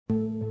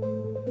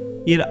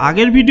এর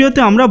আগের ভিডিওতে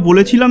আমরা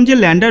বলেছিলাম যে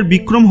ল্যান্ডার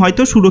বিক্রম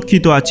হয়তো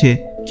সুরক্ষিত আছে,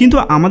 কিন্তু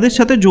আমাদের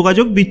সাথে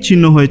যোগাযোগ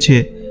বিচ্ছিন্ন হয়েছে।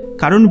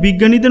 কারণ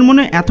বিজ্ঞানীদের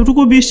মনে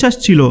এতটুকু বিশ্বাস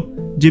ছিল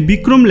যে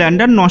বিক্রম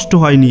ল্যান্ডার নষ্ট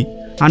হয়নি,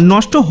 আর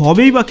নষ্ট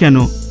হবেই বা কেন,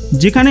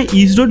 যেখানে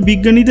ইসরোর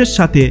বিজ্ঞানীদের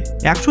সাথে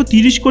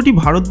 130 কোটি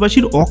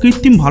ভারতবাসীর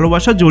অকৃত্রিম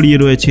ভালোবাসা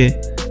জড়িয়ে রয়েছে।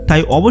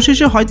 তাই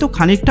অবশেষে হয়তো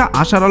খানিকটা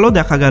আশার আলো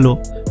দেখা গেল,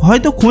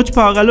 হয়তো খোঁজ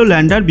পাওয়া গেল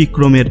ল্যান্ডার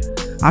বিক্রমের।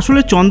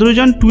 আসলে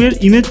চন্দ্রযান 2 এর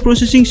ইমেজ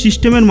প্রসেসিং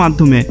সিস্টেমের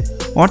মাধ্যমে,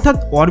 অর্থাৎ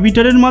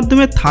অরবিটারের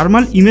মাধ্যমে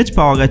থার্মাল ইমেজ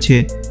পাওয়া গেছে।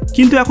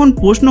 কিন্তু এখন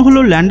প্রশ্ন হলো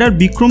ল্যান্ডার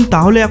বিক্রম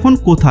তাহলে এখন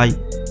কোথায়?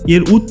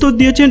 এর উত্তর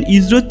দিয়েছেন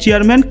ইসরোর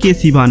চেয়ারম্যান কে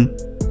সিভান।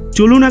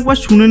 চলুন একবার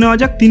শুনে নেওয়া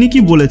যাক তিনি কি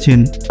বলেছেন।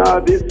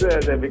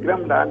 The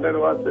Vikram lander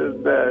was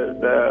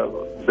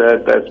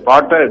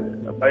spotted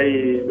by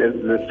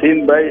seen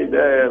by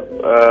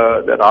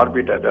the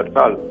orbiter. That's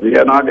all. We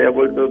are not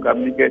able to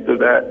communicate to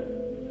the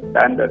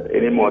lander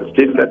anymore.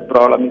 Still, that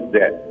problem is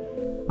there.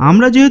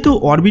 আমরা যেহেতু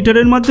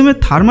অরবিটারের মাধ্যমে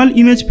থার্মাল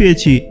ইমেজ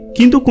পেয়েছি,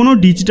 কিন্তু কোনো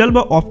ডিজিটাল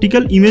বা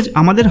অপটিক্যাল ইমেজ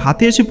আমাদের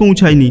হাতে এসে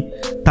পৌঁছায়নি,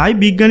 তাই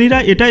বিজ্ঞানীরা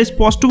এটা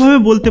স্পষ্টভাবে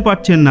বলতে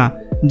পারছেন না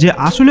যে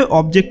আসলে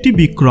অবজেক্টটি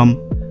বিক্রম।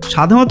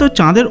 সাধারণত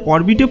চাঁদের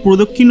অরবিটে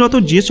প্রদক্ষিণরত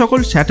যে সকল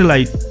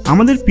স্যাটেলাইট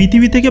আমাদের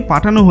পৃথিবী থেকে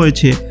পাঠানো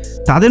হয়েছে,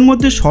 তাদের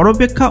মধ্যে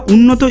সর্বাপেক্ষা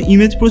উন্নত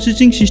ইমেজ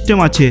প্রসেসিং সিস্টেম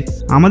আছে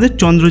আমাদের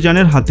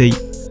চন্দ্রযানের হাতেই।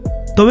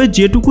 তবে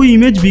যেটুকু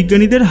ইমেজ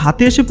বিজ্ঞানীদের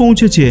হাতে এসে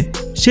পৌঁছেছে,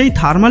 সেই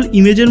থার্মাল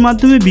ইমেজের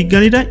মাধ্যমে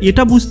বিজ্ঞানীরা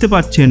এটা বুঝতে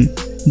পারছেন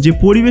যে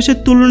পরিবেশের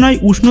তুলনায়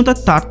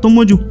উষ্ণতার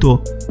তারতম্যযুক্ত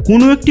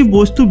কোনো একটি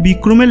বস্তু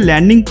বিক্রমের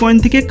ল্যান্ডিং পয়েন্ট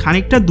থেকে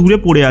খানিকটা দূরে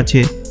পড়ে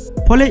আছে।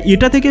 ফলে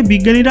এটা থেকে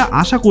বিজ্ঞানীরা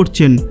আশা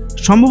করছেন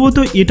সম্ভবত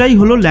এটাই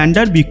হলো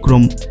ল্যান্ডার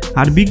বিক্রম।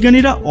 আর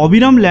বিজ্ঞানীরা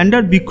অবিরাম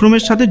ল্যান্ডার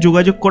বিক্রমের সাথে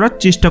যোগাযোগ করার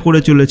চেষ্টা করে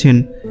চলেছেন,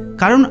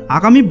 কারণ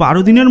আগামী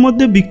 12 দিনের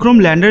মধ্যে বিক্রম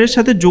ল্যান্ডারের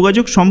সাথে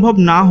যোগাযোগ সম্ভব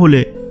না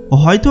হলে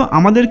হয়তো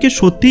আমাদেরকে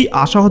সত্যিই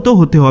আশাহত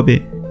হতে হবে।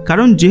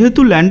 কারণ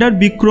যেহেতু ল্যান্ডার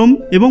বিক্রম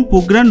এবং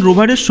প্রজ্ঞান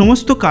রোভারের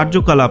সমস্ত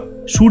কার্যকলাপ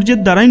সূর্যের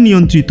দ্বারাই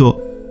নিয়ন্ত্রিত,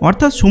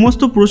 অর্থাৎ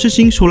সমস্ত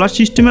প্রসেসিং সোলার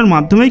সিস্টেমের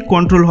মাধ্যমেই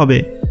কন্ট্রোল হবে,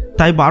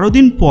 তাই 12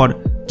 দিন পর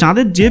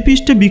চাঁদের যে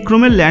পৃষ্ঠে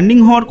বিক্রমের ল্যান্ডিং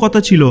হওয়ার কথা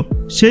ছিল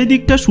সেই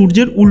দিকটা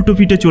সূর্যের উল্টো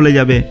পিঠে চলে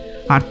যাবে,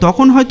 আর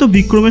তখন হয়তো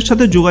বিক্রমের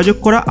সাথে যোগাযোগ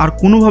করা আর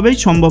কোনোভাবেই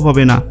সম্ভব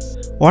হবে না।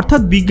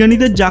 অর্থাৎ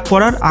বিজ্ঞানীদের যা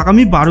করার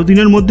আগামী 12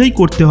 দিনের মধ্যেই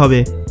করতে হবে।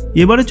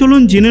 এবারে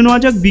চলুন জেনে নেওয়া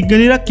যাক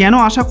বিজ্ঞানীরা কেন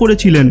আশা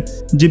করেছিলেন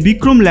যে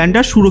বিক্রম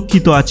ল্যান্ডার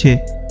সুরক্ষিত আছে,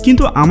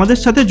 কিন্তু আমাদের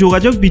সাথে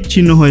যোগাযোগ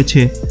বিচ্ছিন্ন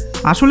হয়েছে।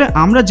 আসলে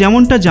আমরা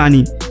যেমনটা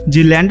জানি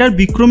যে ল্যান্ডার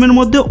বিক্রমের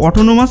মধ্যে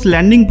অটোনোমাস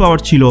ল্যান্ডিং পাওয়ার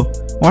ছিল,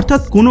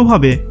 অর্থাৎ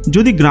কোনোভাবে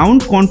যদি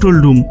গ্রাউন্ড কন্ট্রোল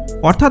রুম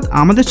অর্থাৎ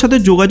আমাদের সাথে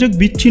যোগাযোগ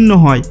বিচ্ছিন্ন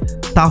হয়,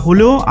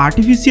 তাহলেও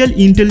আর্টিফিশিয়াল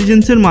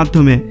ইন্টেলিজেন্সের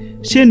মাধ্যমে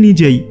সে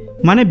নিজেই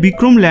মানে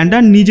বিক্রম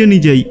ল্যান্ডার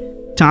নিজেই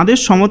চাঁদের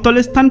সমতল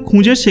স্থান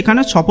খুঁজে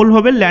সেখানে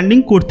সফলভাবে ল্যান্ডিং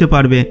করতে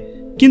পারবে।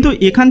 কিন্তু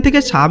এখান থেকে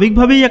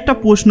স্বাভাবিকভাবেই একটা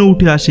প্রশ্ন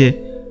উঠে আসে,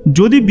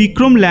 যদি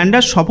বিক্রম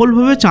ল্যান্ডার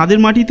সফলভাবে চাঁদের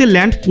মাটিতে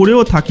ল্যান্ড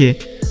করেও থাকে,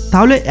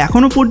 তাহলে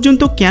এখনও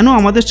পর্যন্ত কেন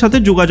আমাদের সাথে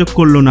যোগাযোগ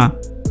করলো না?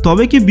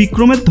 তবে কি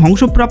বিক্রমের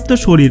ধ্বংসপ্রাপ্ত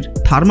শরীর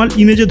থার্মাল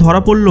ইমেজে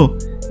ধরা পড়ল,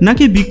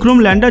 নাকি বিক্রম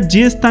ল্যান্ডার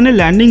যে স্থানে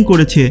ল্যান্ডিং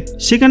করেছে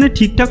সেখানে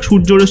ঠিকঠাক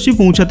সূর্যরশ্মি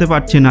পৌঁছাতে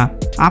পারছে না?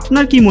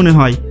 আপনার কি মনে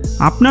হয়?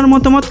 আপনার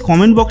মতামত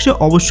কমেন্ট বক্সে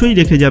অবশ্যই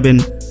রেখে যাবেন।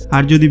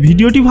 আর যদি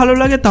ভিডিওটি ভালো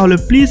লাগে তাহলে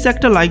প্লিজ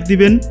একটা লাইক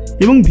দিবেন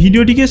এবং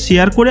ভিডিওটিকে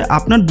শেয়ার করে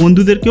আপনার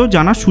বন্ধুদেরকেও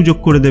জানার সুযোগ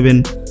করে দেবেন।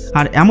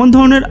 আর এমন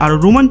ধরনের আরও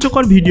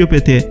রোমাঞ্চকর ভিডিও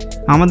পেতে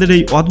আমাদের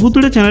এই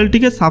অদ্ভুতুড়ে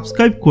চ্যানেলটিকে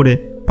সাবস্ক্রাইব করে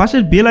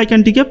পাশের বেল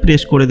আইকনটিকে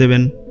প্রেস করে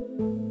দেবেন।